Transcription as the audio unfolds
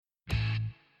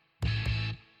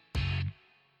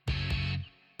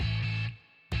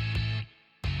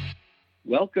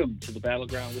Welcome to the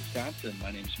Battleground, Wisconsin.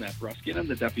 My name is Matt Bruskin. I'm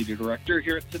the Deputy Director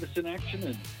here at Citizen Action,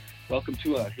 and welcome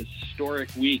to a historic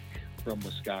week from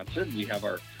Wisconsin. We have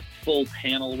our full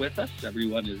panel with us.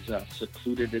 Everyone is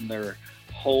secluded in their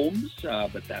homes,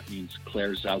 but that means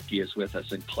Claire Zauke is with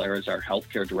us, and Claire is our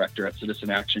Healthcare Director at Citizen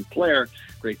Action. Claire,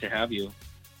 great to have you.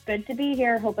 Good to be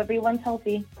here. Hope everyone's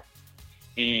healthy.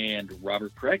 And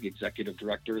Robert Craig, Executive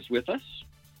Director, is with us.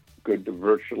 Good to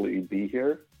virtually be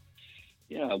here.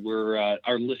 Yeah, we're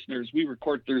our listeners. We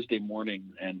record Thursday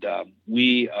morning, and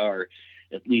we are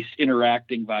at least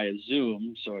interacting via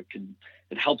Zoom, so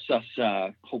it helps us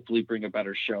hopefully bring a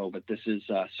better show. But this is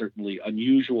certainly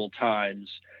unusual times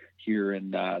here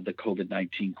in the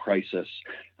COVID-19 crisis.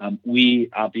 We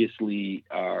obviously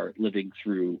are living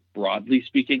through, broadly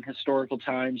speaking, historical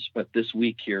times, but this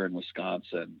week here in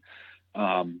Wisconsin,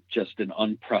 just an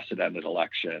unprecedented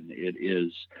election. It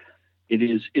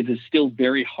is still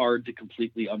very hard to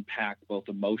completely unpack, both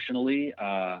emotionally,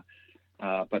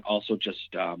 but also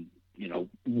just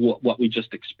what we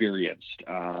just experienced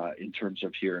in terms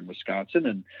of here in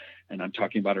Wisconsin, and I'm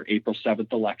talking about our April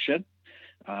 7th election.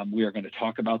 We are going to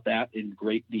talk about that in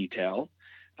great detail.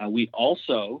 We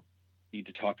also need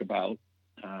to talk about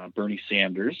Bernie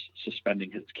Sanders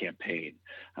suspending his campaign,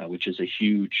 which is a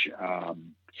huge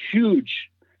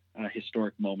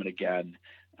historic moment again.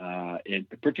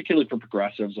 Particularly for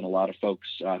progressives and a lot of folks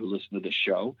who listen to this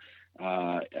show.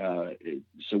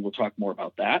 So we'll talk more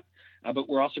about that. But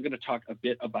we're also going to talk a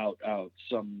bit about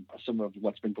some of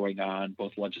what's been going on,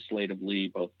 both legislatively,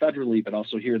 both federally, but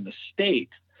also here in the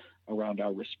state around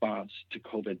our response to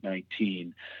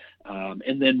COVID-19.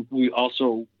 And then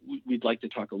we'd like to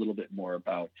talk a little bit more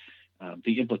about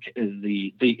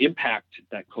the impact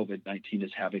that COVID-19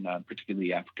 is having on particularly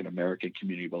the African American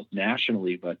community, both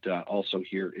nationally, but also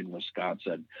here in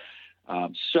Wisconsin.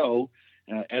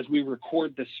 As we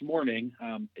record this morning,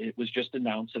 it was just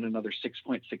announced that another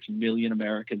 6.6 million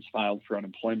Americans filed for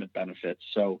unemployment benefits.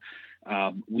 So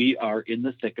we are in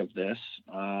the thick of this.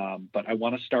 But I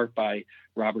want to start by,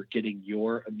 Robert, getting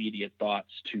your immediate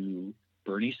thoughts to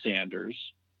Bernie Sanders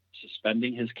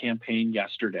suspending his campaign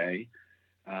yesterday.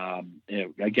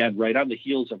 Again, right on the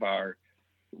heels of our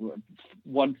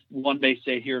one may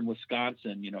say here in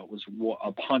Wisconsin, it was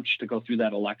a punch to go through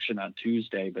that election on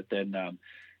Tuesday, but then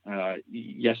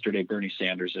yesterday Bernie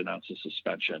Sanders announced a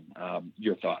suspension.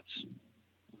 Your thoughts?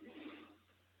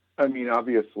 I mean,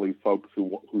 obviously, folks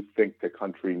who think the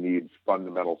country needs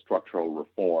fundamental structural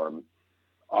reform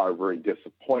are very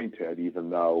disappointed,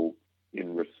 even though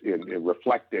in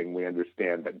reflecting, we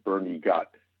understand that Bernie got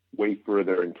way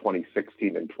further in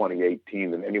 2016 and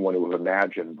 2018 than anyone would have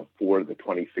imagined before the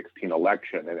 2016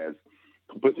 election, and has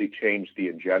completely changed the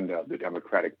agenda of the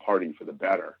Democratic Party for the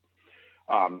better,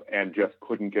 and just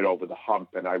couldn't get over the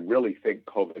hump. And I really think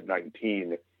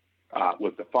COVID-19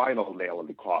 was the final nail in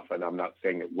the coffin. I'm not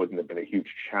saying it wouldn't have been a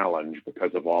huge challenge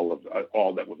because of all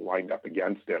that was lined up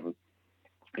against him,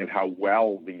 and how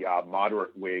well the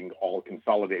moderate wing all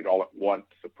consolidated all at once,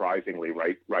 surprisingly,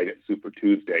 right at Super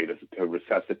Tuesday to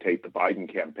resuscitate the Biden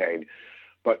campaign.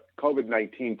 But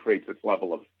COVID-19 creates this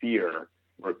level of fear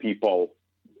where people,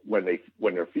 when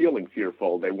they're feeling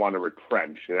fearful, they want to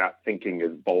retrench. They're not thinking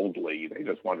as boldly. They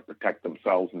just want to protect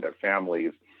themselves and their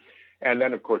families. And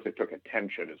then, of course, it took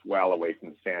attention as well away from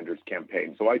the Sanders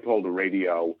campaign. So I told a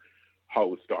radio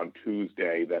host on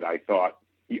Tuesday that I thought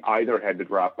he either had to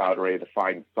drop out or he had to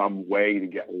find some way to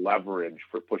get leverage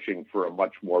for pushing for a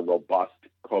much more robust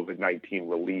COVID-19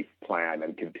 relief plan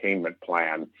and containment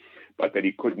plan, but that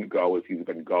he couldn't go as he's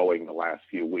been going the last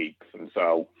few weeks. He's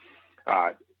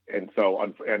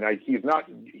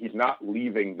not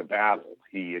leaving the battle.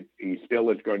 He still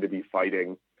is going to be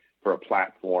fighting for a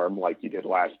platform like he did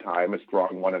last time, a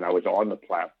strong one, and I was on the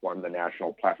platform, the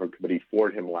National Platform Committee, for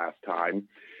him last time.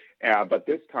 But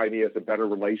this time he has a better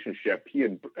relationship. He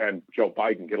and Joe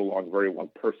Biden get along very well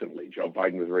personally. Joe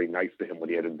Biden was very nice to him when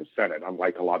he had in the Senate,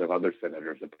 unlike a lot of other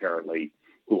senators, apparently,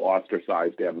 who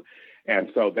ostracized him.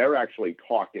 And so they're actually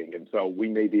talking. And so we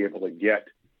may be able to get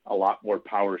a lot more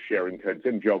power sharing, because it's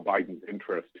in Joe Biden's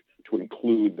interest to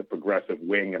include the progressive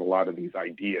wing in a lot of these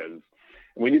ideas.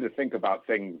 And we need to think about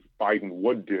things Biden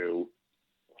would do.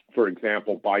 For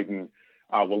example, Biden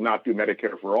will not do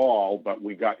Medicare for all, but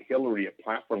we got Hillary at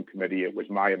Platform Committee. It was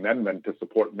my amendment to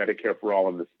support Medicare for all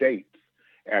in the states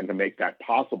and to make that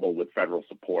possible with federal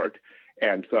support.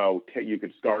 And so you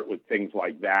could start with things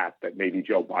like that maybe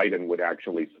Joe Biden would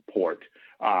actually support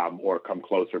or come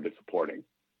closer to supporting.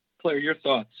 Claire, your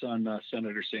thoughts on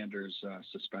Senator Sanders'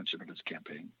 suspension of his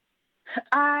campaign?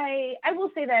 I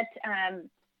will say that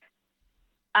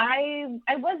I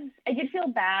did feel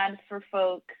bad for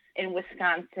folks in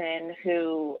Wisconsin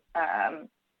who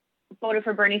voted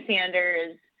for Bernie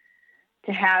Sanders,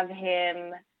 to have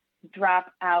him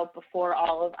drop out before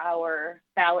all of our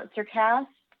ballots are cast.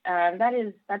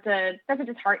 That's a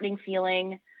disheartening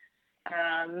feeling.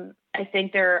 I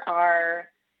think there are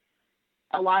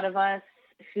a lot of us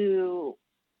who,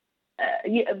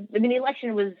 the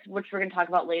election was, which we're going to talk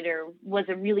about later, was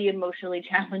a really emotionally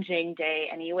challenging day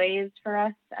anyways for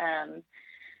us.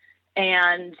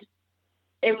 And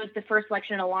it was the first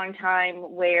election in a long time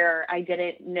where I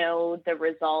didn't know the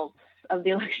results of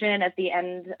the election at the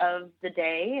end of the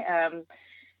day,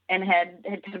 and had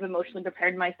kind of emotionally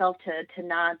prepared myself to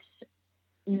not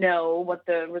know what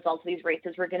the results of these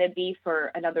races were going to be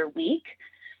for another week.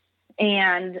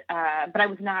 And but I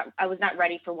was not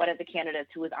ready for one of the candidates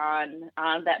who was on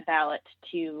that ballot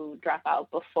to drop out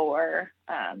before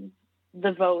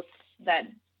the votes that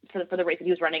for the race that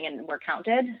he was running in were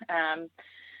counted.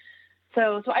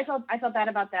 So I felt bad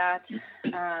about that.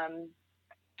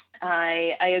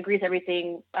 I agree with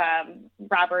everything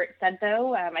Robert said,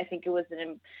 though. I think it was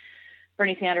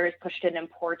Bernie Sanders pushed an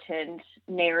important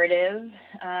narrative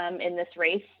in this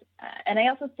race. And I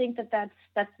also think that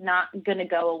that's not going to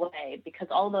go away, because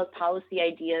all those policy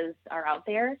ideas are out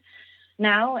there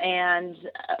now, and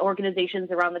organizations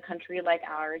around the country like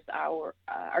ours are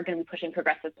going to be pushing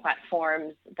progressive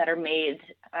platforms that are made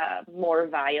more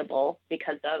viable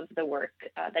because of the work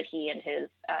that he and his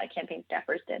campaign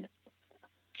staffers did.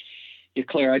 Yeah,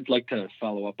 Claire, I'd like to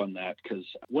follow up on that, because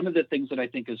one of the things that I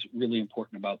think is really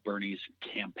important about Bernie's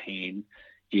campaign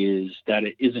is that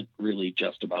it isn't really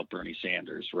just about Bernie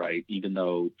Sanders, right? Even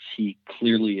though he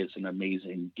clearly is an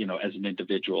amazing, as an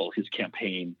individual, his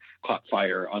campaign caught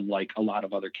fire unlike a lot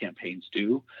of other campaigns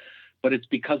do. But it's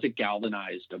because it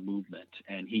galvanized a movement,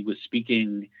 and he was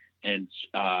speaking, and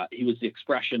he was the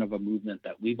expression of a movement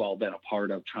that we've all been a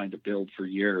part of trying to build for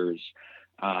years.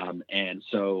 And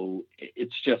so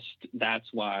that's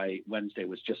why Wednesday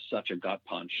was just such a gut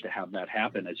punch to have that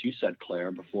happen, as you said,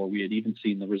 Claire, before we had even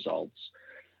seen the results.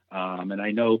 And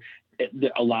I know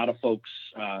a lot of folks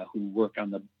who work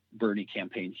on the Bernie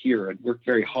campaign here had worked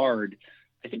very hard,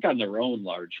 I think on their own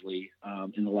largely,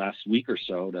 in the last week or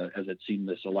so, as it seemed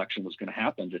this election was going to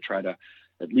happen, to try to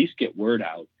at least get word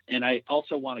out. And I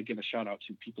also want to give a shout out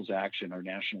to People's Action, our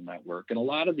national network, and a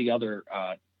lot of the other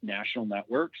national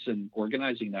networks and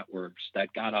organizing networks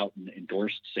that got out and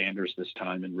endorsed Sanders this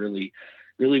time, and really,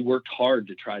 really worked hard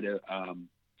to try to,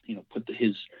 put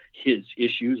his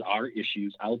issues, our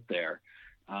issues out there.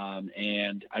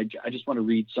 And I just want to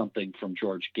read something from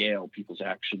George Gale, People's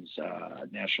Action's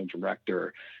national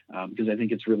director, because I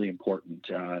think it's really important.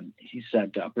 He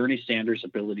said, Bernie Sanders'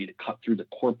 ability to cut through the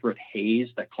corporate haze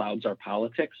that clouds our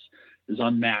politics is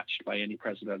unmatched by any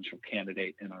presidential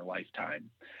candidate in our lifetime.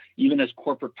 Even as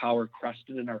corporate power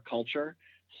crested in our culture,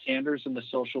 Sanders and the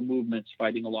social movements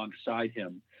fighting alongside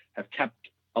him have kept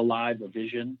alive a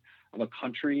vision of a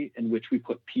country in which we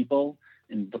put people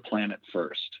and the planet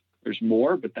first. There's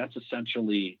more, but that's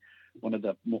essentially one of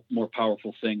the more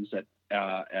powerful things that,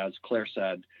 as Claire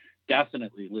said,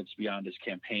 definitely lives beyond his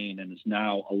campaign, and is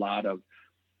now a lot of,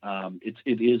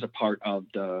 it is a part of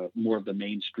more of the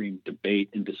mainstream debate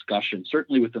and discussion,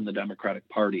 certainly within the Democratic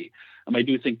Party. I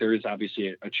do think there is obviously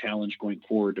a challenge going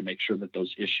forward to make sure that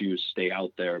those issues stay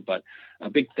out there. But a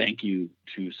big thank you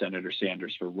to Senator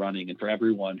Sanders for running, and for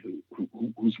everyone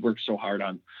who's worked so hard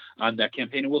on that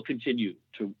campaign, and will continue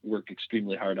to work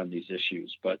extremely hard on these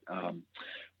issues. But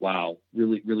wow,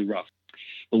 really, really rough.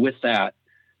 But with that,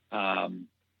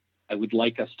 I would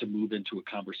like us to move into a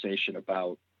conversation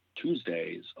about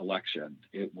Tuesday's election.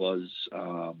 It was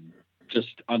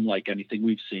just unlike anything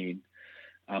we've seen.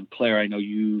 Claire, I know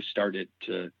you started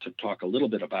to talk a little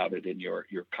bit about it in your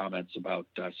comments about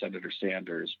Senator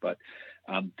Sanders, but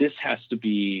this has to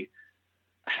be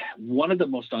one of the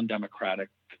most undemocratic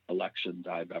elections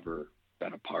I've ever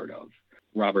been a part of.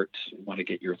 Robert, I want to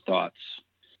get your thoughts.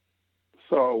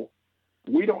 So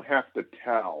we don't have to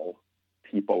tell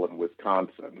people in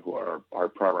Wisconsin, who are our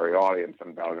primary audience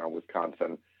in Battleground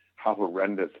Wisconsin, how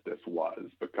horrendous this was,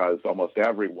 because almost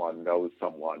everyone knows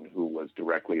someone who was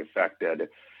directly affected,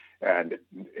 and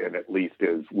at least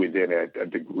is within a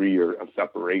degree of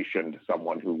separation to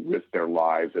someone who risked their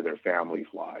lives or their families'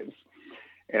 lives.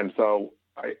 And so,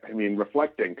 I mean,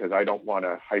 reflecting, because I don't want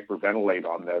to hyperventilate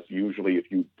on this, usually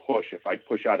if I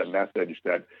push out a message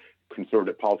that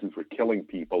conservative policies were killing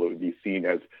people, it would be seen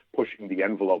as pushing the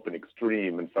envelope and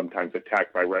extreme, and sometimes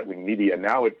attacked by right-wing media.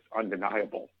 Now it's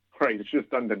undeniable. Right, it's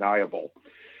just undeniable.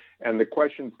 And the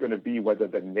question is going to be whether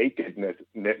the nakedness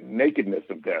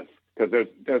of this, because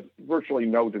there's virtually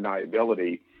no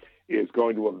deniability, is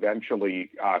going to eventually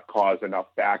cause enough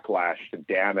backlash to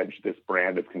damage this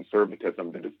brand of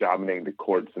conservatism that is dominating the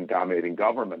courts and dominating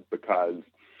government, because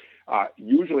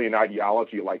usually an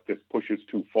ideology like this pushes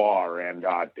too far and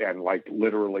like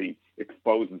literally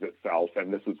exposes itself,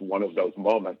 and this is one of those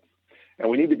moments. And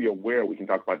we need to be aware, we can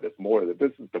talk about this more, that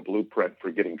this is the blueprint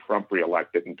for getting Trump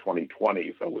reelected in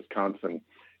 2020. So Wisconsin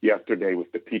yesterday was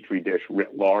the petri dish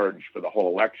writ large for the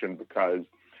whole election, because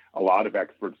a lot of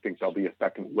experts think there'll be a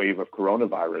second wave of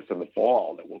coronavirus in the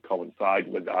fall that will coincide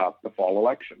with the fall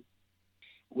election.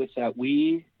 With that,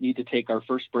 we need to take our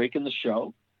first break in the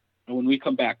show. And when we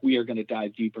come back, we are going to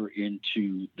dive deeper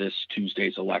into this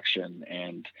Tuesday's election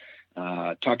and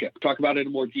talk about it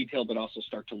in more detail, but also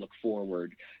start to look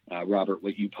forward. Robert,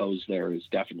 what you posed there is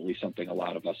definitely something a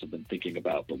lot of us have been thinking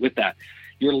about. But with that,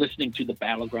 you're listening to the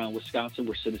Battleground Wisconsin.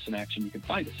 We're Citizen Action. You can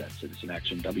find us at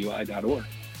citizenactionwi.org.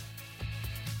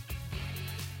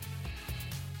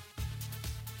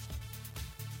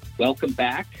 Welcome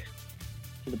back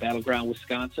to the Battleground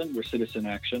Wisconsin. We're Citizen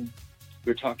Action.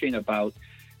 We're talking about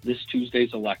this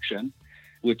Tuesday's election,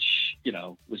 which,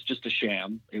 was just a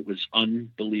sham. It was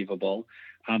unbelievable.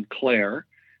 Claire,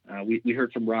 we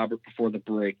heard from Robert before the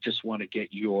break. Just want to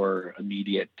get your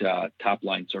immediate top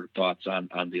line sort of thoughts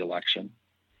on the election.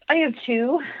 I have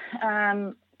two.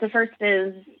 The first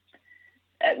is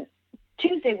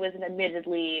Tuesday was an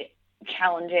admittedly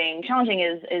challenging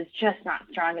is just not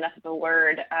strong enough of a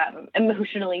word,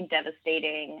 emotionally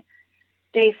devastating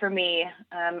day for me.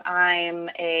 I'm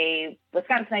a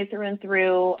Wisconsinite through and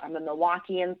through. I'm a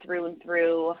Milwaukeean through and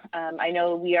through. I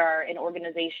know we are an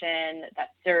organization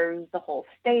that serves the whole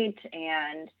state,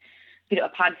 and a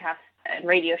podcast and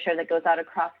radio show that goes out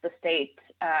across the state.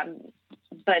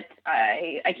 But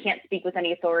I can't speak with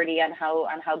any authority on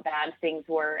how bad things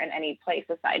were in any place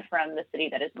aside from the city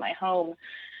that is my home.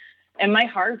 And my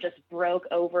heart just broke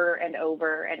over and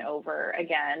over and over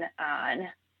again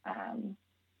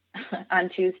on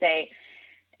Tuesday.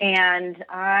 And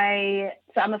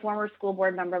I'm a former school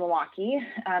board member in Milwaukee,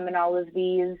 and all of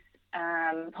these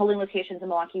polling locations in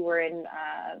Milwaukee were in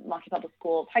Milwaukee Public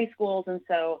Schools, high schools. And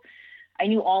so I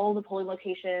knew all the polling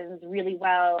locations really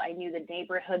well. I knew the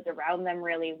neighborhoods around them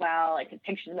really well. I could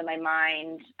picture them in my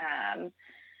mind.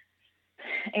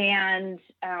 And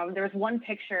there was one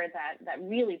picture that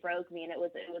really broke me, and it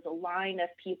was a line of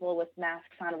people with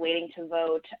masks on waiting to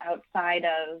vote outside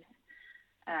of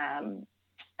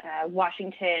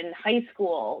Washington High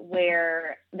School,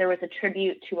 where there was a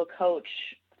tribute to a coach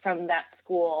from that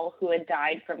school who had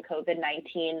died from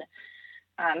COVID-19,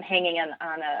 hanging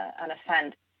on a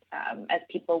fence as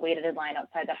people waited in line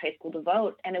outside the high school to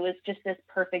vote. And it was just this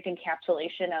perfect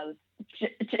encapsulation of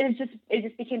it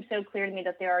just became so clear to me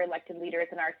that there are elected leaders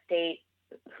in our state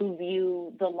who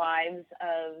view the lives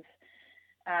of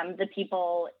the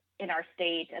people in our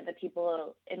state and the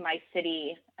people in my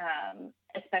city,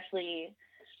 especially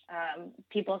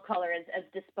people of color, as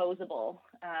disposable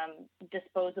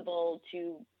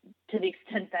to the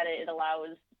extent that it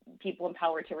allows people in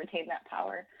power to retain that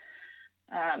power.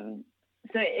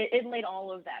 So it laid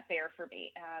all of that bare for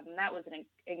me. That was an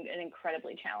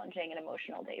incredibly challenging and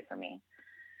emotional day for me.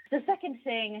 The second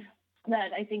thing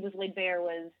that I think was laid bare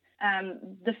was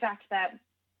the fact that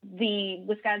the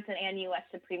Wisconsin and U.S.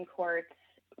 Supreme Courts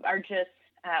are just,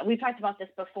 we've talked about this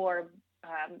before,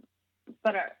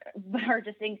 but are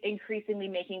just increasingly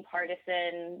making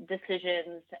partisan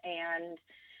decisions. And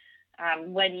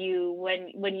when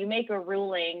you make a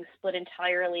ruling split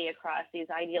entirely across these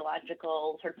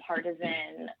ideological sort of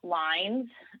partisan lines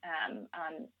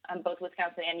on both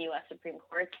Wisconsin and U.S. Supreme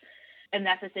Courts, and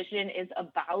that decision is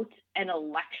about an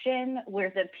election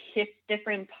where the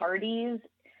different parties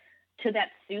to that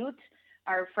suit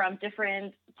are from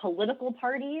different political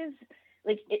parties,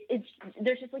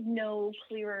 there's just no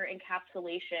clearer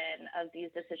encapsulation of these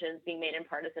decisions being made in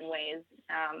partisan ways,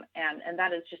 and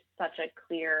that is just such a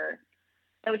clear.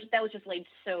 That was just laid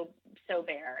so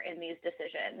bare in these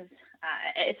decisions.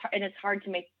 It's hard to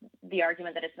make the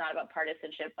argument that it's not about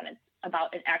partisanship when it's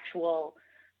about an actual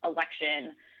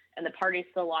election, and the parties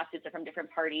to the lawsuits are from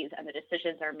different parties, and the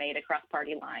decisions are made across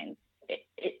party lines.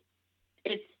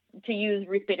 It's, to use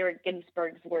Ruth Bader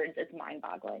Ginsburg's words, it's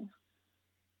mind-boggling.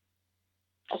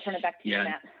 I'll turn it back to you,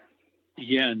 Matt.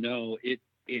 Yeah, no,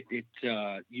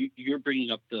 you're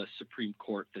bringing up the Supreme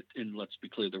Court, and let's be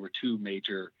clear, there were two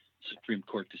major Supreme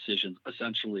Court decisions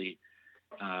essentially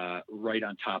right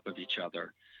on top of each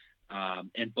other.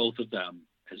 And both of them,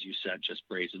 as you said, just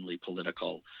brazenly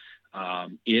political.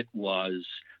 It was,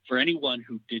 for anyone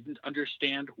who didn't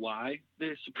understand why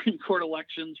the Supreme Court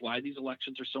elections, why these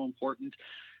elections are so important,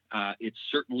 it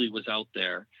certainly was out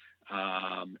there.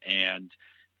 And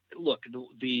look,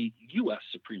 the U.S.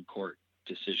 Supreme Court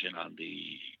decision on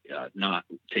the not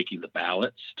taking the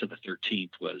ballots to the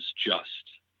 13th was just,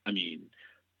 I mean,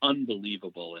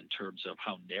 unbelievable in terms of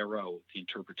how narrow the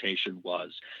interpretation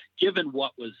was, given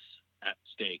what was at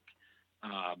stake.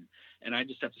 And I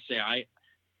just have to say,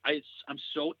 I'm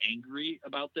so angry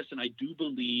about this, and I do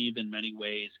believe in many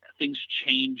ways things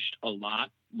changed a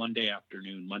lot Monday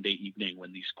afternoon, Monday evening,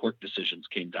 when these court decisions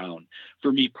came down.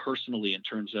 For me personally, in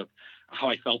terms of how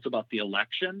I felt about the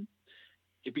election,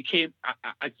 it became,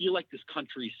 I feel like this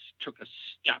country took a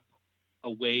step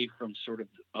away from sort of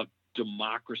a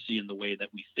democracy in the way that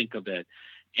we think of it.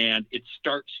 And it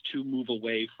starts to move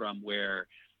away from where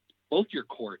both your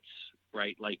courts,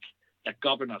 right, like that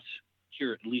govern us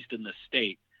here, at least in the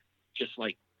state, just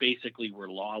like basically we're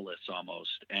lawless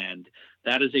almost. And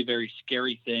that is a very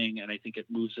scary thing. And I think it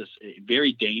moves us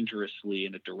very dangerously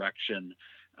in a direction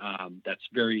that's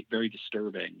very, very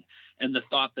disturbing. And the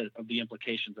thought that of the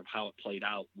implications of how it played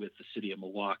out with the city of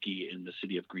Milwaukee and the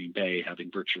city of Green Bay having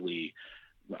virtually,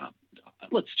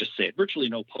 let's just say it, virtually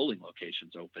no polling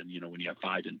locations open, you know, when you have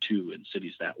 5 and 2 in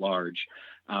cities that large,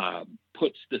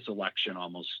 puts this election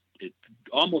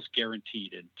almost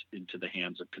guaranteed into the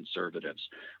hands of conservatives,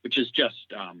 which is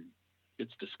just,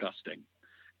 it's disgusting.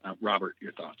 Robert,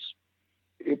 your thoughts?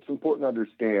 It's important to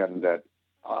understand that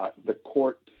the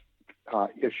court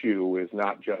issue is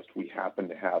not just we happen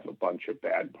to have a bunch of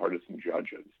bad partisan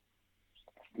judges.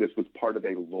 This was part of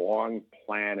a long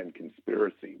plan and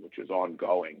conspiracy, which is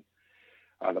ongoing.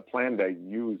 The plan to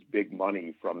use big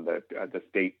money from the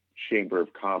state chamber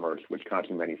of commerce,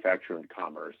 Wisconsin Manufacturing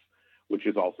Commerce, which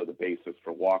is also the basis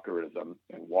for Walkerism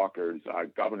and Walker's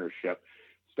governorship,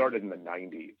 started in the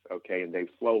 90s. Okay, and they've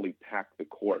slowly packed the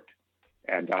court.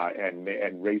 And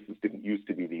races didn't used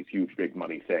to be these huge big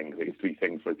money things. They used to be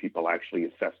things where people actually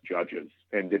assessed judges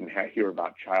and didn't hear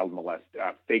about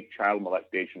fake child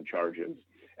molestation charges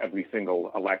every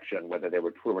single election, whether they were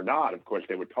true or not. Of course,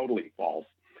 they were totally false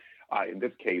in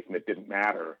this case, and it didn't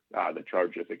matter, the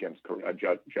charges against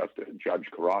Judge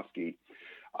Karofsky.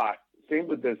 Same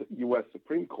with the U.S.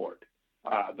 Supreme Court.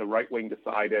 The right wing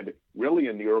decided really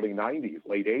in the early 90s,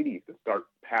 late 80s, to start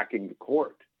packing the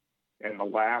court. And the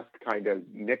last kind of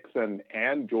Nixon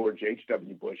and George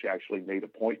H.W. Bush actually made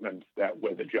appointments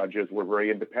where the judges were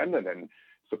very independent and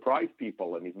surprised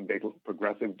people and even made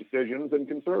progressive decisions and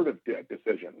conservative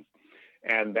decisions.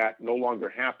 And that no longer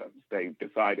happens. They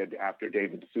decided after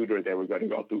David Souter they were going to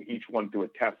go through each one through a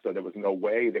test, so there was no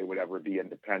way they would ever be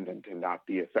independent and not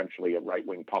be essentially a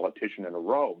right-wing politician in a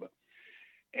robe.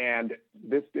 And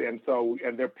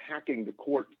they're packing the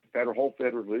court, the whole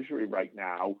federal judiciary right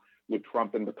now, with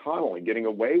Trump and McConnell and getting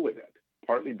away with it,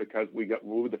 partly because we got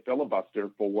moved the filibuster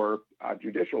for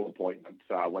judicial appointments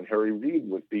when Harry Reid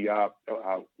was the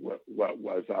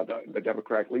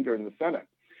Democratic leader in the Senate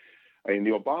in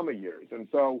the Obama years. And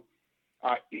so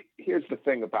here's the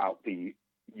thing about the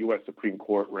U.S. Supreme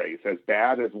Court race. As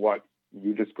bad as what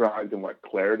you described and what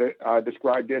Claire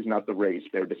described is, not the race,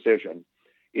 their decision,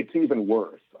 it's even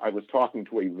worse. I was talking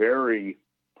to a very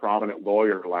prominent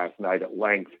lawyer last night at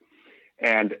length,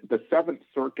 and the Seventh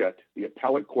Circuit, the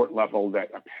appellate court level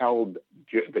that upheld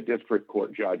the district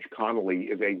court Judge Connolly,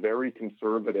 is a very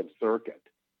conservative circuit.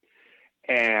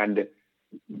 And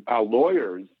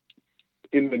lawyers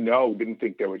in the know didn't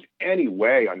think there was any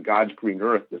way on God's green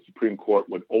earth the Supreme Court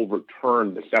would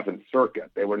overturn the Seventh Circuit.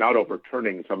 They were not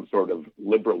overturning some sort of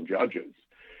liberal judges.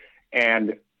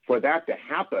 And for that to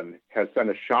happen has sent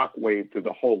a shockwave to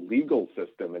the whole legal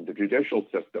system and the judicial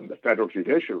system, the federal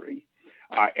judiciary.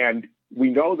 And we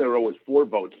know there are always 4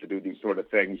 votes to do these sort of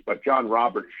things, but John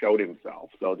Roberts showed himself.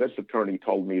 So this attorney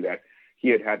told me that he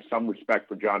had some respect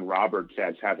for John Roberts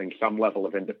as having some level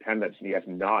of independence, and he has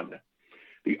none.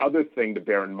 The other thing to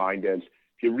bear in mind is,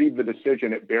 if you read the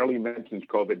decision, it barely mentions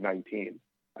COVID-19.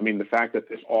 I mean, the fact that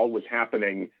this all was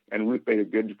happening, and Ruth Bader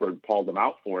Ginsburg called them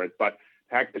out for it, but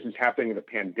the fact this is happening in a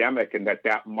pandemic and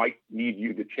that might need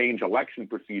you to change election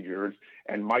procedures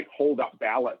and might hold up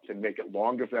ballots and make it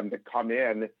longer for them to come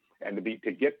in and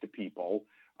to get to people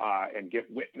and get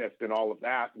witnessed and all of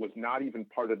that was not even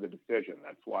part of the decision.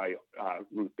 That's why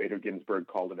Ruth Bader Ginsburg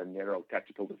called it a narrow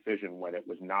technical decision when it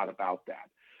was not about that.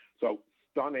 So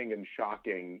stunning and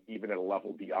shocking, even at a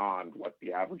level beyond what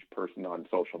the average person on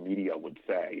social media would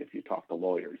say if you talk to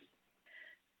lawyers.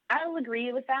 I'll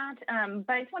agree with that,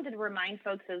 but I just wanted to remind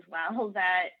folks as well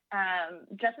that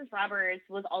Justice Roberts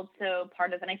was also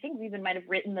part of, and I think we even might have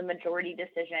written the majority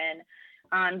decision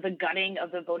on the gutting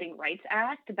of the Voting Rights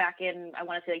Act back in, I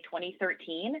want to say, like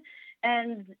 2013.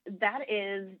 And that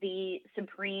is the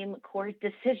Supreme Court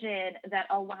decision that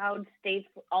allowed states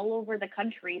all over the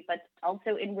country, but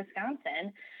also in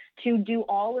Wisconsin, to do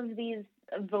all of these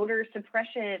voter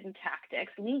suppression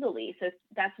tactics legally. So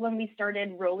that's when we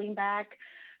started rolling back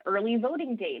early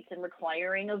voting dates and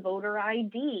requiring a voter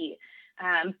ID.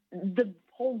 The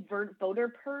whole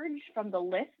voter purge from the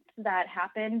list that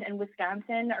happened in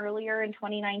Wisconsin earlier in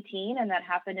 2019, and that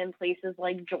happened in places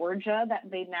like Georgia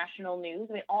that made national news.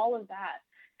 I mean, all of that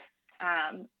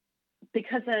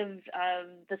because of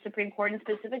the Supreme Court, and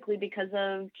specifically because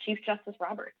of Chief Justice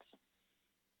Roberts.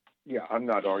 Yeah, I'm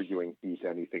not arguing he's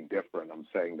anything different. I'm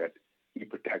saying that he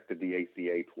protected the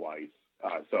ACA twice.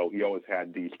 So he always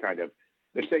had these kind of,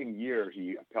 the same year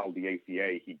he upheld the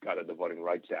ACA, he gutted the Voting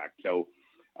Rights Act. So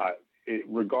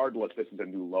regardless, this is a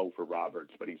new low for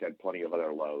Roberts, but he's had plenty of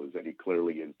other lows, and he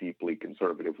clearly is deeply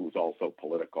conservative, who's also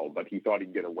political. But he thought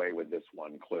he'd get away with this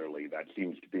one, clearly. That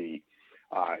seems to be,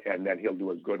 and then he'll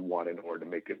do a good one in order to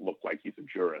make it look like he's a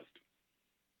jurist.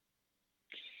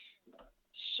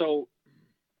 So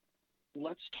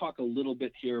let's talk a little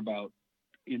bit here about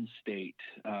in-state.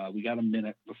 We got a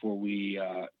minute before we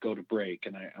go to break,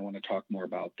 and I want to talk more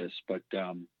about this. But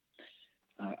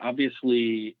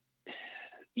obviously,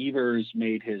 Evers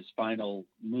made his final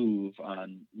move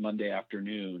on Monday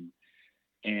afternoon,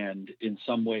 and in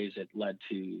some ways it led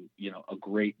to, a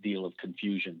great deal of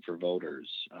confusion for voters.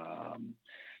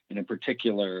 And in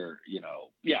particular,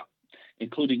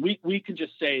 including, we can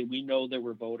just say we know there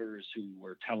were voters who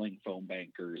were telling phone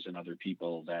bankers and other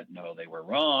people that no, they were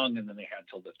wrong, and then they had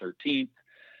till the 13th to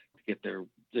get their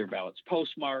ballots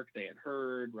postmarked. They had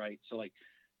heard, right? So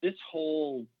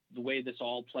the way this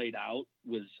all played out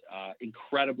was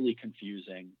incredibly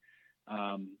confusing,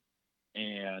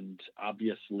 and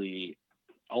obviously,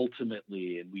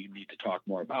 ultimately, and we need to talk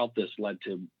more about this, led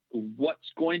to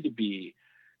what's going to be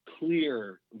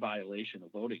clear violation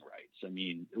of voting rights. I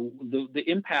mean, the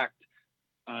impact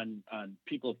on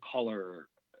people of color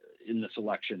in this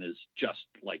election is just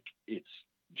it's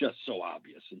just so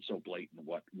obvious and so blatant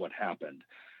what happened.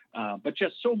 But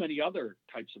just so many other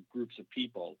types of groups of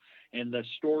people, and the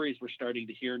stories we're starting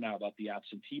to hear now about the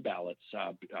absentee ballots,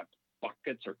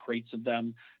 buckets or crates of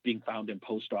them being found in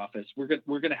post office. We're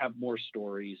going to have more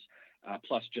stories,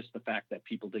 plus just the fact that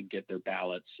people didn't get their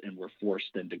ballots and were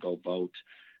forced in to go vote.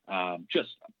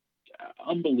 Just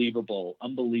unbelievable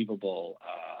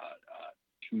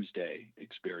Tuesday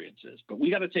experiences. But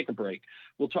we got to take a break.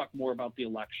 We'll talk more about the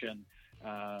election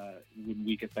when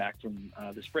we get back from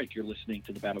this break. You're listening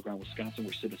to the Battleground Wisconsin.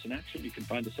 We're Citizen Action. You can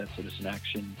find us at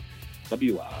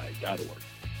citizenactionwi.org.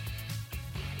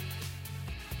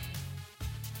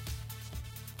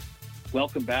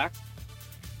 Welcome back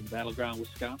to the Battleground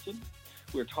Wisconsin.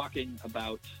 We're talking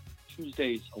about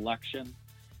Tuesday's election,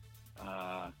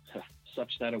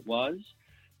 such that it was.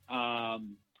 I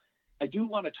do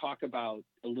want to talk about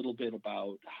a little bit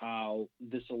about how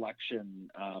this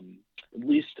election, at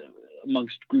least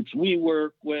amongst groups we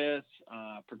work with,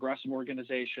 progressive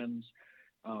organizations,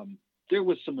 there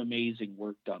was some amazing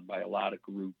work done by a lot of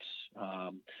groups.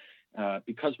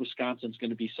 Because Wisconsin's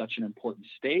going to be such an important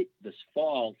state this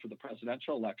fall for the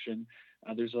presidential election,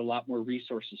 there's a lot more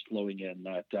resources flowing in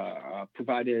that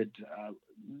provided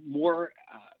more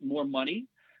money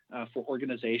for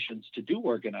organizations to do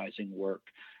organizing work.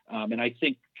 And I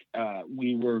think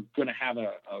we were going to have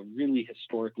a really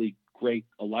historically great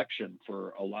election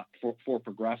for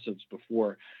progressives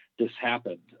before this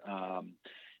happened.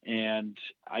 And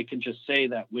I can just say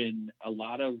that when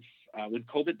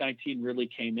COVID-19 really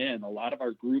came in, a lot of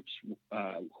our groups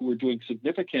who were doing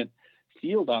significant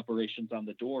field operations on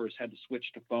the doors had to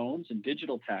switch to phones and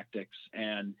digital tactics,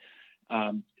 and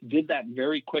did that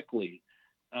very quickly,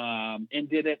 and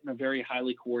did it in a very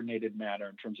highly coordinated manner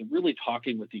in terms of really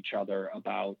talking with each other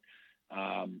about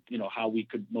how we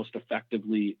could most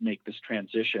effectively make this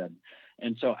transition.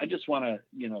 And so I just want to,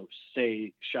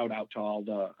 say shout out to all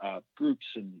the groups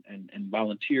and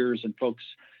volunteers and folks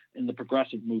in the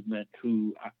progressive movement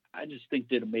who I just think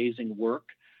did amazing work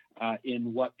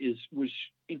in what was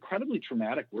incredibly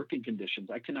traumatic working conditions.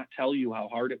 I cannot tell you how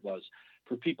hard it was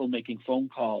for people making phone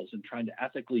calls and trying to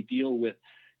ethically deal with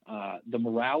the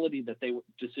morality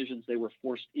decisions they were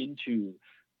forced into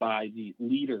by the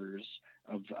leaders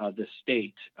of the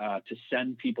state to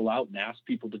send people out and ask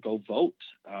people to go vote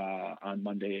on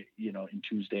Monday, and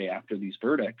Tuesday after these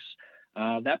verdicts.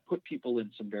 That put people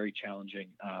in some very challenging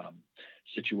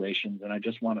situations. And I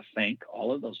just want to thank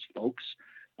all of those folks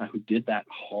who did that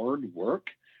hard work,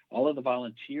 all of the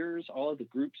volunteers, all of the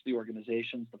groups, the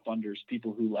organizations, the funders,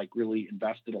 people who really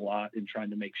invested a lot in trying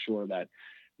to make sure that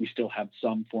we still have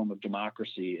some form of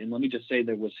democracy. And let me just say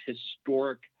there was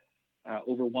historic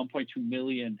over 1.2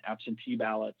 million absentee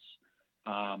ballots,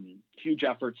 huge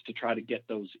efforts to try to get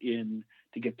those in,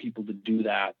 to get people to do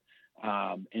that.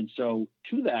 And so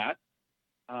to that,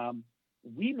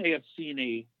 we may have seen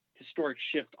a historic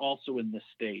shift also in this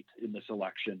state, in this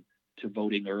election, to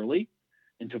voting early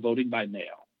and to voting by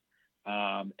mail.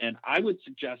 And I would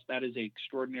suggest that is an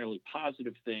extraordinarily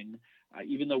positive thing,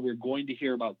 even though we're going to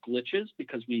hear about glitches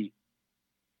because we,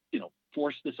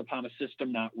 forced this upon a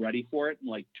system not ready for it in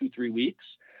like 2-3 weeks.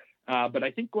 But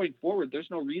I think going forward,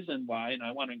 there's no reason why, and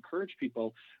I want to encourage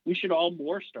people, we should all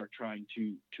more start trying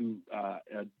to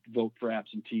vote for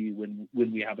absentee when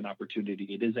we have an opportunity.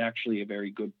 It is actually a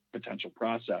very good potential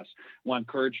process. I want to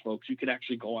encourage folks, you can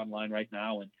actually go online right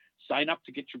now and sign up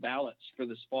to get your ballots for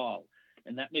this fall.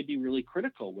 And that may be really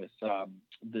critical with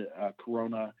the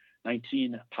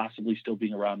Corona-19 possibly still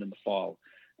being around in the fall.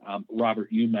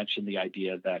 Robert, you mentioned the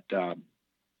idea that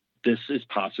this is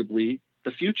possibly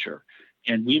the future.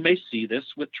 And we may see this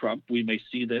with Trump. We may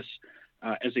see this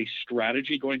as a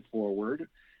strategy going forward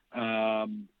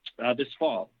this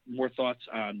fall. More thoughts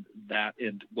on that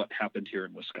and what happened here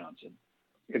in Wisconsin?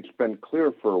 It's been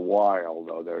clear for a while,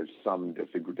 though, there's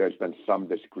been some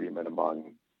disagreement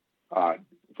among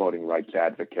voting rights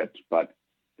advocates, but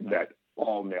that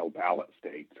all mail ballot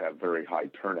states have very high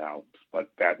turnouts. But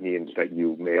that means that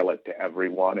you mail it to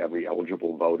everyone, every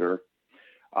eligible voter,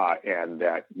 and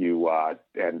that you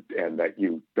and that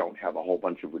you don't have a whole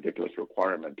bunch of ridiculous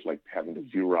requirements like having to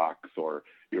Xerox or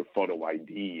your photo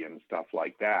ID and stuff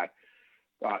like that.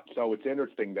 So it's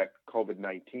interesting that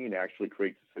COVID-19 actually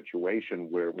creates a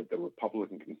situation where, with the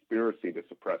Republican conspiracy to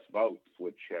suppress votes,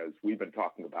 which we've been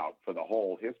talking about for the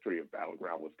whole history of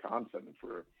battleground Wisconsin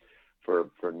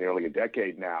for nearly a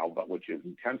decade now, but which is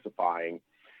intensifying.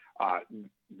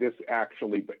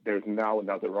 There's now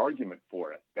another argument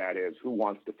for it. That is, who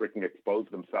wants to freaking expose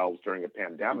themselves during a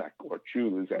pandemic or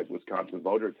choose, as Wisconsin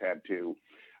voters had to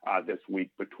this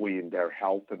week, between their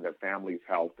health and their family's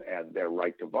health and their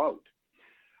right to vote.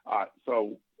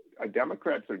 So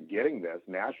Democrats are getting this.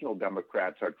 National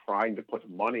Democrats are trying to put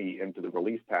money into the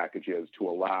relief packages to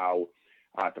allow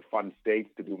to fund states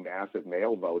to do massive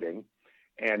mail voting,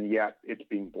 and yet it's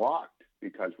being blocked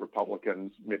because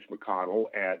Republicans, Mitch McConnell,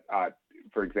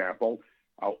 for example,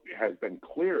 has been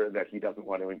clear that he doesn't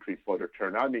want to increase voter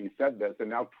turnout. I mean, he said this, and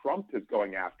now Trump is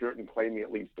going after it and claiming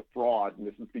it leads to fraud. And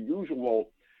this is the usual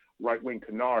right-wing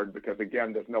canard because,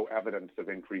 again, there's no evidence of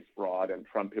increased fraud, and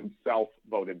Trump himself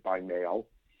voted by mail.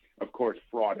 Of course,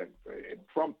 fraud and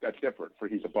Trump, that's different, for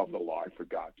he's above the law. I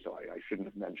forgot, so I shouldn't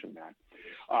have mentioned that.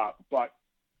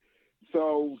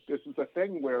 So this is a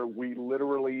thing where we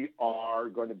literally are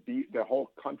going to be, the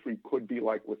whole country could be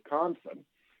like Wisconsin.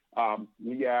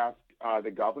 We asked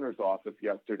the governor's office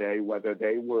yesterday whether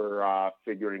they were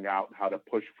figuring out how to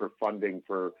push for funding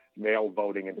for mail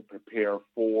voting and to prepare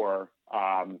for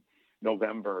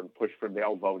November and push for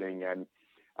mail voting. And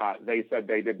they said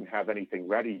they didn't have anything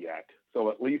ready yet. So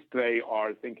at least they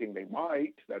are thinking they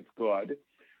might. That's good.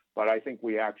 But I think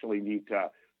we actually need to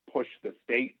push the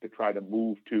state to try to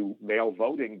move to mail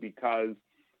voting, because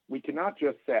we cannot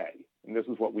just say, and this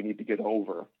is what we need to get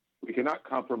over, we cannot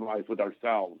compromise with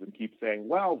ourselves and keep saying,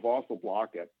 well, Voss will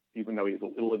block it, even though he's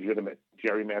an illegitimate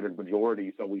gerrymandered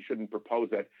majority, so we shouldn't propose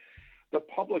it. The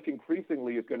public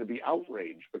increasingly is going to be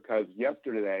outraged because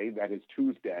yesterday, that is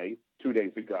Tuesday, 2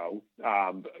 days ago,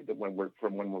 when we're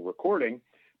recording,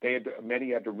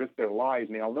 many had to risk their lives,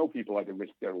 and they all know people had to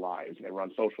risk their lives. They were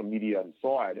on social media and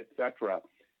saw it, et cetera,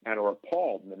 and are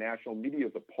appalled, and the national media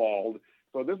is appalled.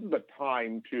 So this is a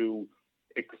time to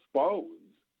expose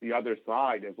the other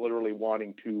side as literally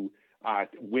wanting to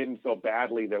win so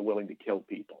badly they're willing to kill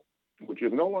people, which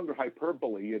is no longer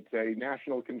hyperbole. It's a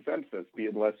national consensus,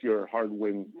 unless you're a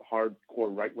hardcore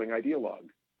right-wing ideologue.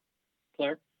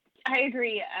 Claire? I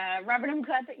agree. Robert, I'm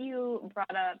glad that you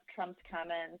brought up Trump's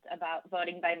comments about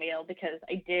voting by mail, because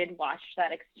I did watch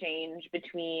that exchange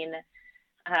between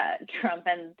Trump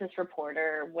and this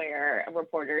reporter, where a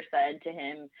reporter said to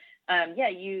him, yeah,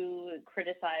 you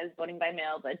criticized voting by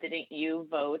mail, but didn't you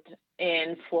vote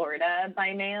in Florida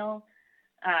by mail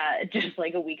just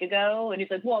like a week ago? And he's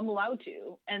like, well, I'm allowed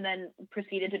to. And then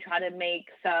proceeded to try to make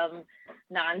some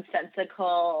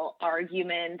nonsensical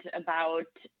argument about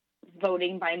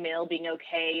voting by mail being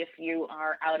okay if you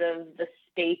are out of the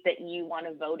state that you want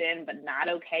to vote in, but not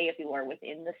okay if you are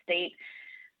within the state.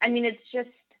 I mean, it's just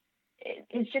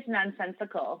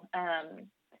nonsensical.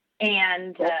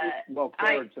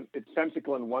 Claire, it's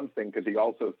sensical in one thing, because he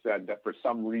also said that for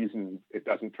some reason it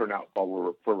doesn't turn out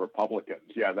well for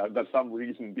Republicans. Yeah, that's some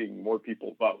reason being more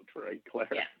people vote, right,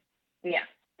 Claire? Yeah,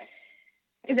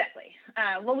 exactly.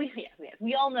 Well,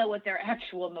 we all know what their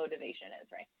actual motivation is,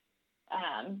 right?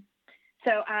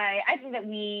 So I think that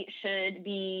we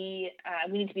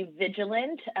need to be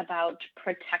vigilant about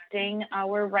protecting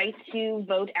our right to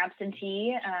vote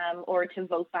absentee or to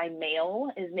vote by mail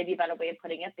is maybe a better way of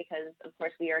putting it, because of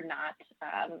course we are not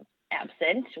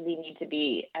absent. We need to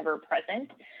be ever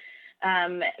present.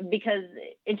 Because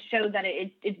it showed that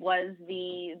it was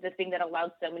the thing that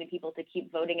allowed so many people to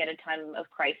keep voting at a time of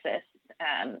crisis.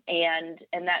 And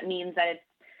that means that it's,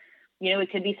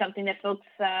 it could be something that folks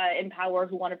in power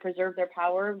who want to preserve their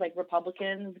power, like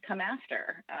Republicans, come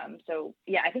after. So,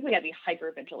 yeah, I think we got to be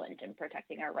hyper vigilant in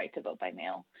protecting our right to vote by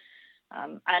mail.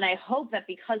 And I hope that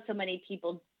because so many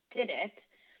people did it,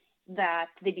 that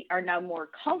they are now more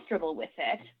comfortable with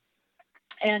it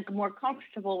and more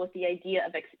comfortable with the idea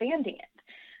of expanding it.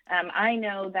 I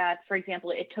know that, for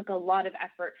example, it took a lot of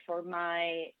effort for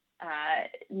my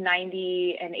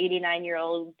 90 and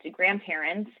 89-year-old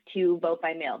grandparents to vote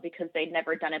by mail because they'd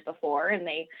never done it before, and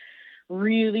they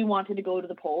really wanted to go to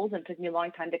the polls, and it took me a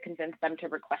long time to convince them to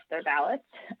request their ballots.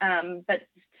 But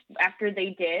after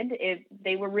they did,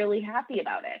 they were really happy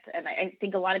about it. And I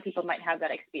think a lot of people might have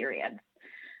that experience.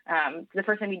 The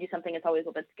first time you do something, it's always a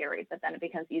little bit scary, but then it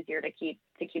becomes easier to keep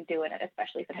doing it,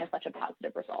 especially if it has such a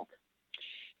positive result.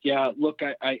 Yeah, look,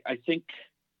 I think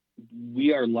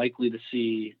we are likely to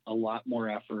see a lot more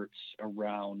efforts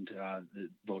around the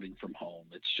voting from home.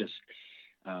 It's just,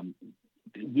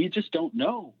 we just don't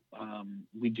know.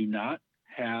 We do not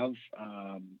have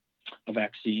a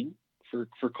vaccine for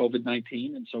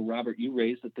COVID-19. And so, Robert, you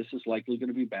raised that this is likely going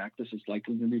to be back. This is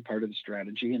likely going to be part of the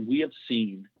strategy. And we have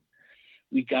seen,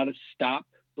 we got to stop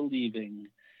believing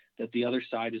that the other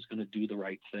side is going to do the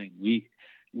right thing. We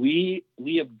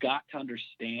have got to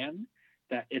understand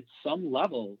that at some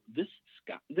level, this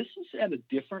is at a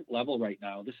different level right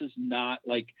now. This is not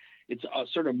like it's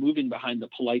sort of moving behind the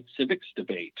polite civics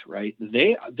debate, right?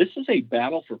 This is a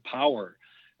battle for power,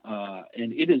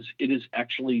 and it is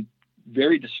actually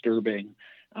very disturbing.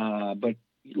 But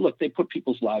look, they put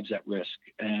people's lives at risk,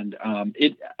 and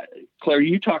Claire,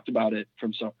 you talked about it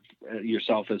from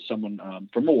yourself as someone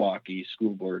from Milwaukee,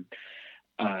 school board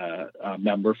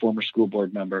former school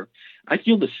board member. I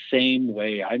feel the same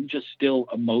way. I'm just still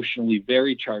emotionally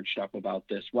very charged up about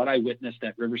this. What I witnessed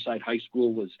at Riverside High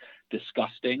School was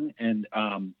disgusting, and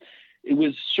it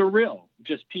was surreal.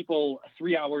 Just people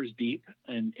 3 hours deep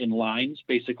in lines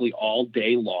basically all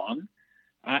day long.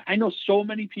 I know so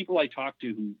many people I talked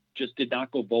to who just did not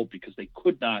go vote because they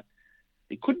couldn't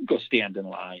go stand in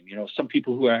line. Some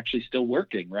people who are actually still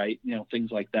working, right? Things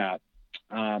like that.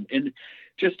 And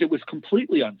just, it was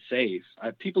completely unsafe.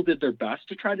 People did their best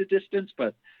to try to distance,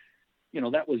 but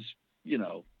that was,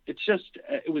 it's just,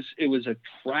 it was a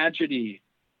tragedy,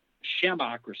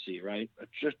 shamocracy, right? A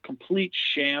just complete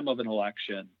sham of an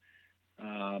election,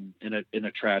 in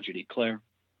a tragedy. Claire?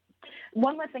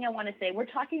 One last thing I want to say, we're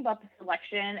talking about this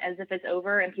election as if it's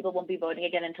over and people won't be voting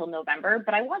again until November,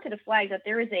 but I wanted to flag that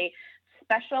there is a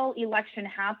special election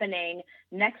happening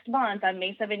next month on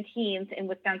May 17th in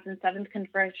Wisconsin's 7th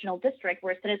Congressional District,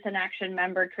 where Citizen Action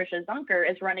member Tricia Zunker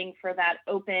is running for that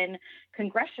open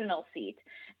congressional seat.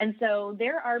 And so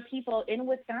there are people in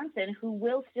Wisconsin who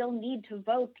will still need to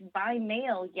vote by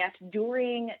mail yet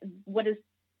during what is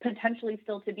potentially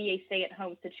still to be a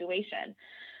stay-at-home situation.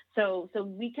 So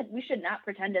we should not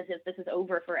pretend as if this is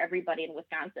over for everybody in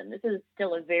Wisconsin. This is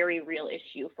still a very real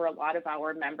issue for a lot of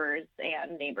our members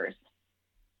and neighbors.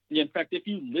 Yeah, in fact, if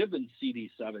you live in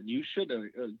CD7, you should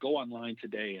go online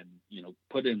today and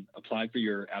apply for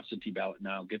your absentee ballot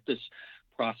now. Get this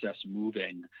process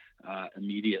moving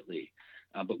immediately.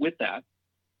 But with that,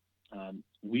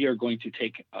 we are going to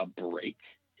take a break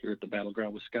here at the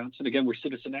Battleground Wisconsin. Again, we're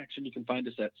Citizen Action. You can find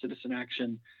us at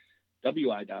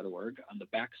citizenactionwi.org. On the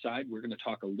backside, we're going to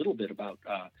talk a little bit about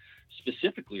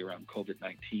specifically around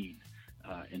COVID-19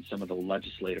 and some of the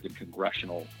legislative and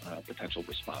congressional potential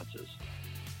responses.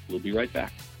 We'll be right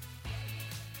back.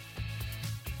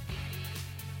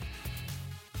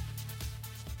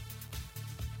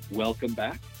 Welcome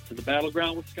back to the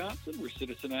Battleground Wisconsin. We're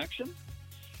Citizen Action.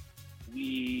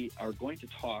 We are going to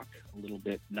talk a little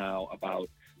bit now about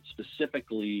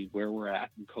specifically where we're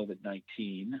at in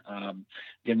COVID-19.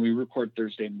 Again, we record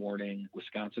Thursday morning.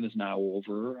 Wisconsin is now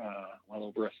over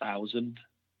 1,000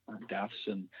 deaths,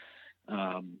 and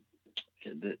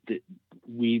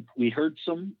we heard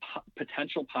some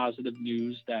potential positive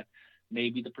news that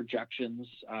maybe the projections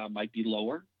might be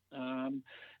lower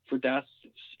for deaths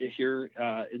here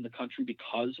in the country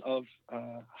because of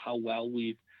how well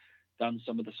we've done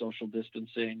some of the social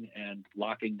distancing and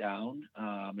locking down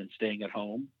and staying at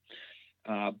home.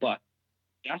 But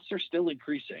deaths are still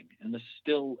increasing, and this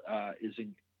still is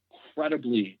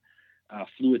incredibly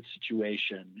fluid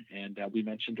situation. And we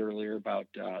mentioned earlier about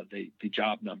the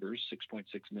job numbers, 6.6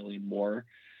 million more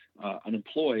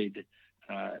unemployed.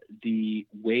 The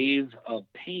wave of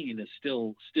pain is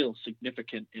still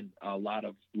significant, and a lot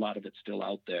of it's still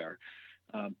out there.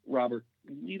 Robert,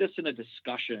 lead us in a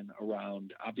discussion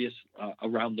around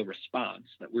around the response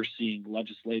that we're seeing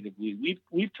legislatively.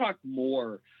 We've talked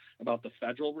more about the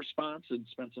federal response and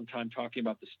spent some time talking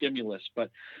about the stimulus,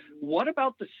 but what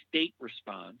about the state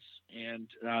response? And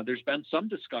there's been some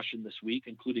discussion this week,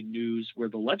 including news where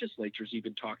the legislature's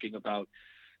even talking about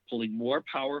pulling more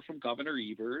power from Governor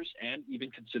Evers and even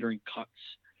considering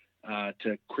cuts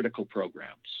to critical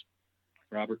programs.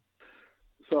 Robert?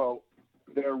 So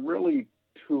there are really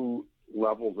two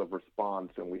levels of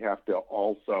response, and we have to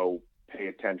also pay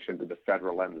attention to the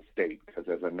federal and the state because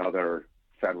there's another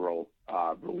federal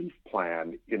relief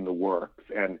plan in the works.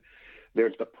 And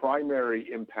there's the primary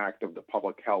impact of the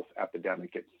public health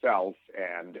epidemic itself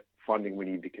and funding we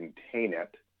need to contain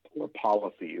it, or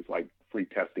policies like free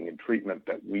testing and treatment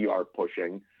that we are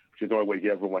pushing, which is the only way to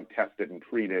get everyone tested and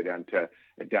treated and to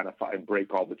identify and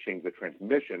break all the chains of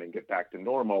transmission and get back to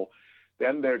normal.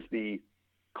 Then there's the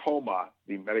coma,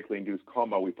 the medically induced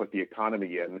coma we put the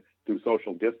economy in through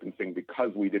social distancing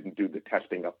because we didn't do the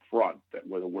testing up front, that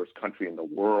we're the worst country in the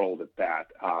world at that,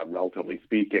 relatively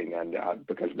speaking, and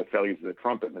because of the failures of the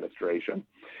Trump administration.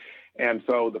 And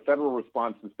so the federal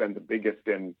response has been the biggest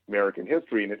in American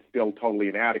history, and it's still totally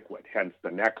inadequate. Hence,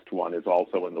 the next one is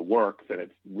also in the works, and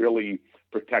it's really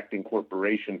protecting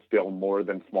corporations still more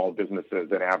than small businesses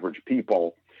and average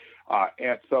people.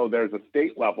 And so there's a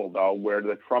state level, though, where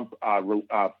the Trump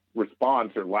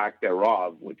response or lack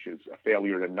thereof, which is a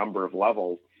failure at a number of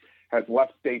levels, has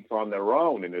left states on their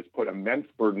own and has put immense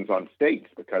burdens on states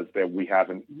because we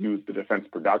haven't used the Defense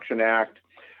Production Act.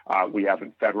 We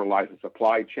haven't federalized the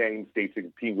supply chain. States are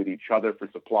competing with each other for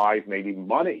supplies and they need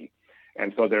money.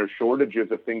 And so there are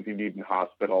shortages of things you need in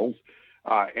hospitals.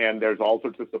 And there's all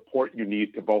sorts of support you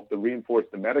need to both to reinforce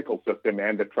the medical system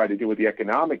and to try to deal with the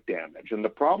economic damage. And the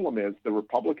problem is the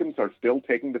Republicans are still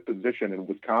taking the position in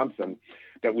Wisconsin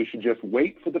that we should just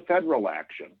wait for the federal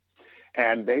action.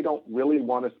 And they don't really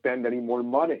want to spend any more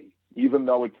money, even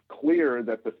though it's clear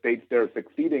that the states that are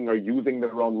succeeding are using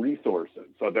their own resources.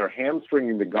 So they're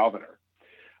hamstringing the governor.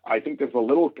 I think I have a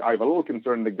little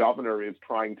concern the governor is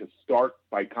trying to start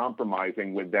by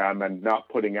compromising with them and not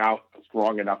putting out a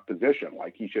strong enough position,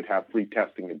 like he should have free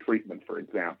testing and treatment, for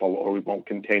example, or we won't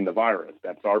contain the virus.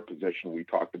 That's our position we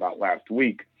talked about last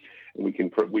week, and we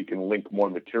can link more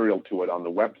material to it on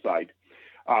the website.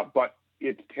 But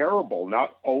it's terrible.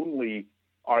 Not only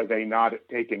are they not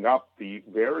taking up the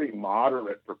very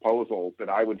moderate proposals that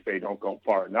I would say don't go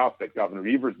far enough that Governor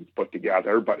Evers has put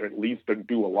together, but at least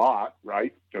do a lot,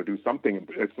 right? So do something,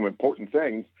 some important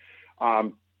things.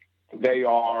 They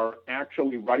are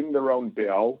actually writing their own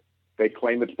bill. They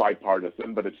claim it's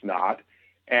bipartisan, but it's not.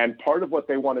 And part of what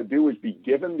they want to do is be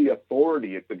given the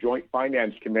authority at the Joint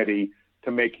Finance Committee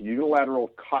to make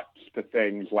unilateral cuts to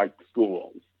things like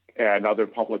schools and other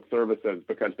public services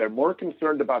because they're more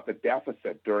concerned about the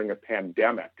deficit during a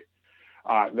pandemic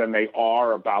than they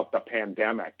are about the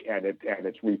pandemic and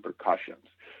its repercussions.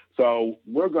 So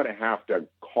we're going to have to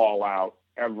call out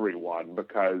everyone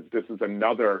because this is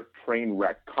another train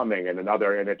wreck coming and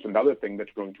it's another thing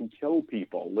that's going to kill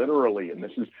people literally. And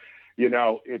this is,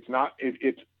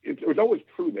 it was always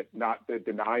true that not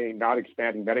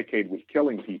expanding Medicaid was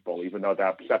killing people, even though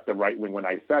that upset the right wing when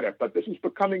I said it. But this is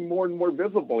becoming more and more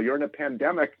visible. You're in a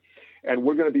pandemic, and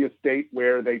we're going to be a state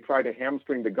where they try to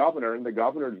hamstring the governor, and the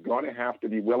governor is going to have to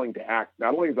be willing to act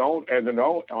not only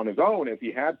on his own if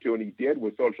he had to, and he did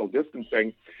with social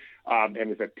distancing and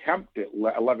his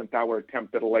 11th hour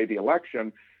attempt to delay the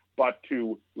election. But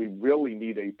we really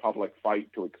need a public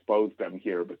fight to expose them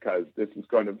here because this is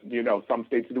going to, some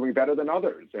states are doing better than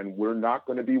others. And we're not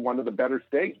going to be one of the better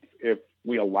states if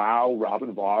we allow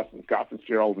Robin Vos and Scott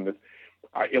Fitzgerald and this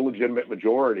illegitimate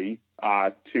majority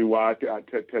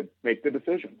to make the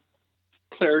decision.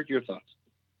 Claire, your thoughts?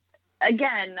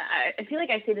 Again, I feel like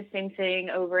I say the same thing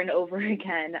over and over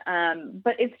again,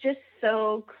 but it's just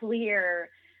so clear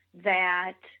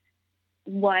that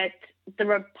what the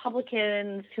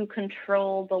Republicans who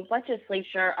control the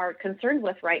legislature are concerned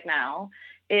with right now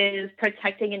is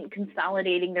protecting and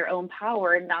consolidating their own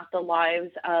power, not the lives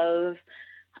of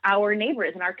our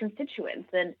neighbors and our constituents.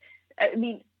 And I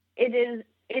mean, it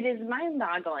is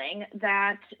mind-boggling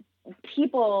that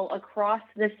people across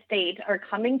the state are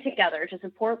coming together to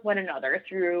support one another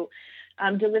through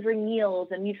delivering meals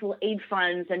and mutual aid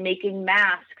funds and making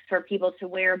masks for people to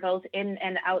wear both in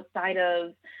and outside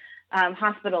of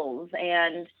hospitals.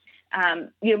 And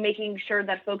making sure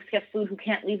that folks get food who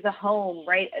can't leave the home,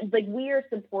 right? Like, we are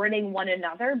supporting one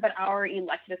another, but our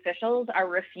elected officials are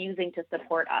refusing to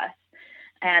support us.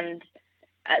 And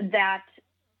that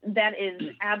is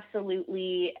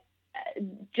absolutely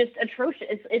just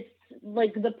atrocious. It's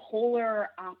like the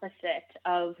polar opposite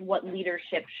of what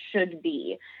leadership should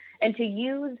be. And to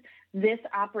use this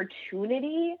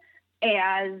opportunity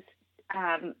as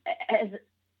an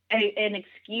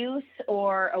excuse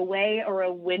or a way or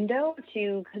a window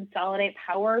to consolidate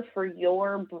power for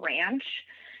your branch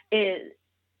is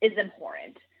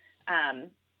abhorrent.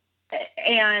 And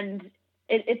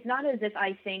it's not as if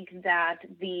I think that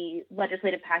the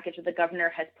legislative package that the governor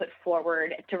has put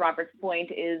forward, to Robert's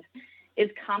point, is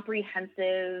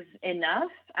comprehensive enough.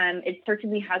 It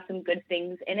certainly has some good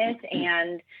things in it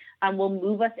and will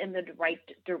move us in the right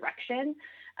direction.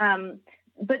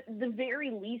 But the very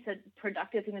least, a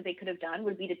productive thing that they could have done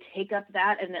would be to take up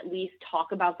that and at least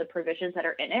talk about the provisions that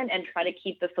are in it and try to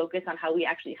keep the focus on how we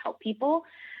actually help people.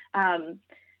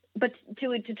 But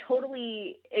to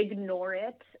totally ignore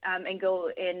it and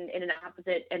go in an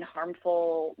opposite and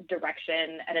harmful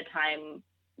direction at a time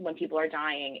when people are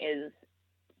dying is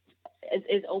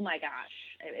oh my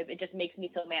gosh, it just makes me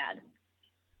so mad.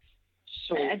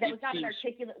 So that was not an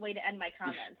articulate way to end my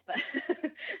comments, but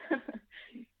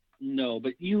no,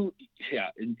 but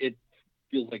it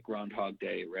feels like Groundhog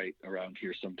Day right around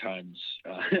here sometimes,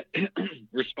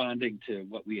 responding to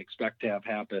what we expect to have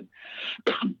happen.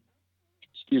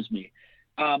 Excuse me.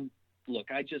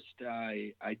 Look, I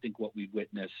think what we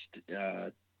witnessed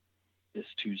this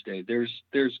Tuesday,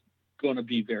 there's going to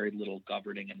be very little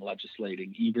governing and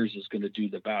legislating. Evers is going to do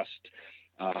the best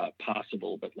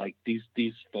possible, but like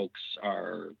these folks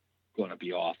are going to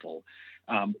be awful.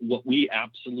 What we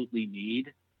absolutely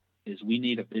need is we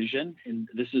need a vision, and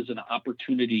this is an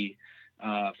opportunity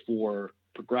for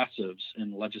progressives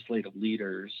and legislative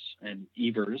leaders and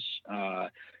Evers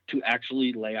to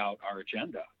actually lay out our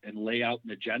agenda and lay out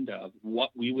an agenda of what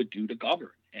we would do to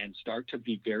govern and start to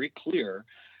be very clear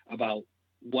about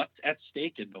what's at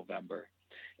stake in November.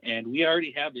 And we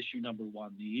already have issue number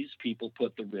one. These people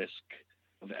put the risk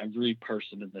of every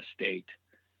person in the state,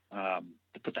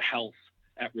 to put the health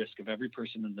at risk of every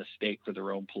person in the state for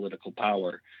their own political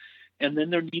power. And then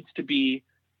there needs to be,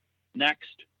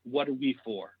 next, what are we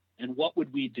for? And what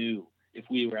would we do if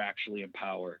we were actually in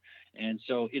power? And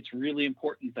so it's really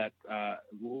important that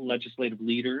legislative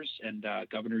leaders and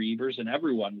Governor Evers and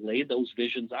everyone lay those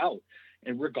visions out.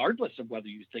 And regardless of whether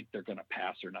you think they're going to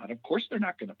pass or not, of course they're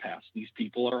not going to pass. These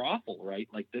people are awful, right?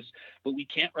 Like this, but we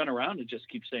can't run around and just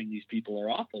keep saying these people are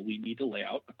awful. We need to lay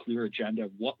out a clear agenda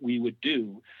of what we would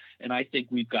do. And I think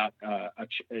we've got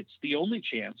it's the only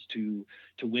chance to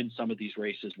win some of these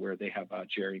races where they have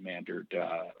gerrymandered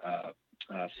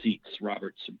seats.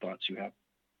 Robert, some thoughts you have?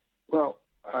 Well,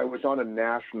 I was on a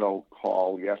national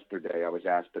call yesterday. I was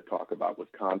asked to talk about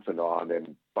Wisconsin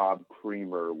and Bob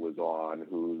Creamer was on,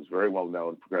 who's very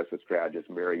well-known progressive strategist,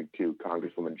 married to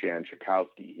Congresswoman Jan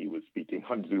Schakowsky. He was speaking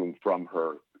on Zoom from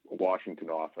her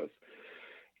Washington office.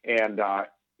 And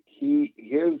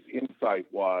his insight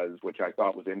was, which I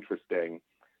thought was interesting,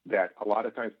 that a lot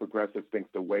of times progressives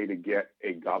think the way to get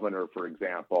a governor, for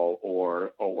example,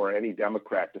 or any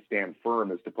Democrat to stand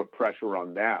firm is to put pressure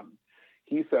on them.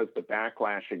 He says the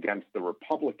backlash against the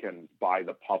Republicans by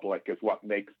the public is what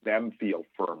makes them feel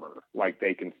firmer, like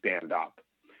they can stand up.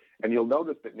 And you'll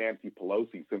notice that Nancy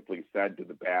Pelosi simply said to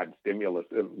the bad stimulus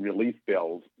relief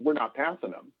bills, we're not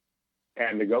passing them,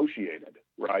 and negotiated,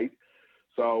 right?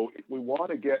 So if we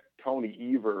want to get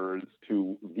Tony Evers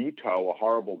to veto a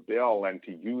horrible bill and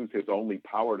to use his only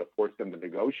power to force them to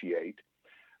negotiate,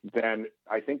 then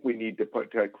I think we need to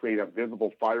create a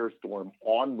visible firestorm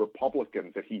on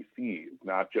Republicans that he sees,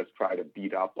 not just try to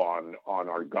beat up on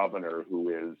our governor, who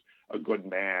is a good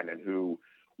man and who,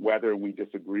 whether we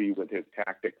disagree with his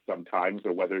tactics sometimes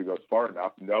or whether he goes far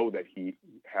enough, know that his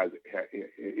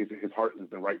heart is in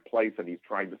the right place and he's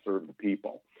trying to serve the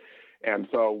people. And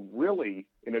so really,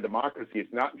 in a democracy,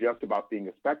 it's not just about being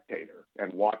a spectator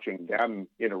and watching them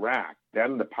interact.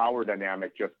 Then the power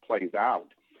dynamic just plays out.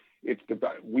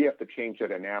 We have to change the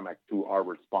dynamic to our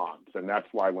response. And that's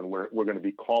why when we're going to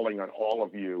be calling on all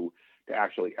of you to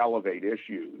actually elevate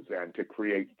issues and to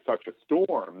create such a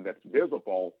storm that's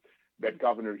visible that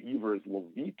Governor Evers will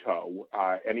veto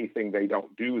anything they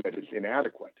don't do that is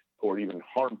inadequate or even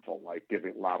harmful, like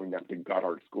allowing them to gut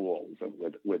our schools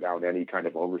without any kind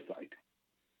of oversight.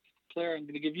 Claire, I'm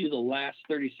going to give you the last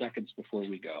 30 seconds before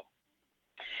we go.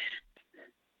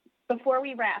 Before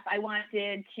we wrap, I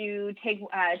wanted to take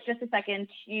just a second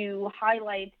to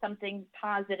highlight something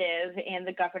positive in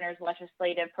the governor's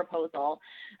legislative proposal,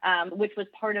 which was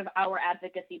part of our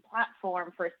advocacy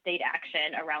platform for state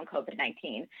action around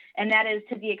COVID-19. And that is,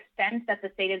 to the extent that the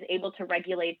state is able to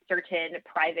regulate certain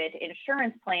private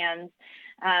insurance plans,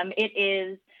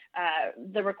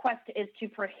 the request is to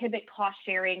prohibit cost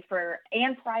sharing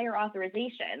and prior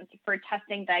authorizations for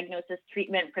testing, diagnosis,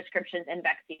 treatment, prescriptions, and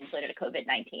vaccines related to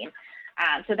COVID-19.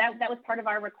 So that was part of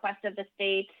our request of the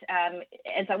state.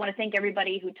 And so I want to thank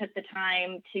everybody who took the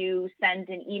time to send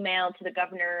an email to the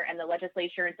governor and the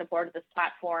legislature in support of this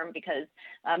platform, because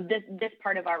this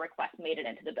part of our request made it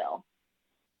into the bill.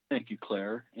 Thank you,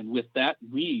 Claire. And with that,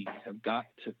 we have got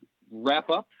to wrap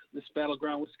up this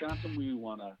Battleground Wisconsin. We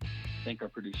want to thank our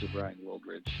producer, Brian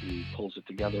Wildridge, who pulls it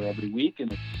together every week.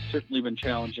 And it's certainly been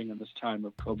challenging in this time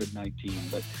of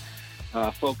COVID-19.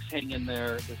 But folks, hang in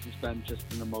there. This has been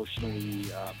just an emotionally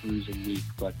bruising week.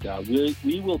 But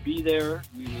we will be there.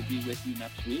 We will be with you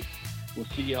next week. We'll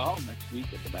see you all next week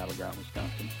at the Battleground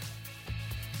Wisconsin.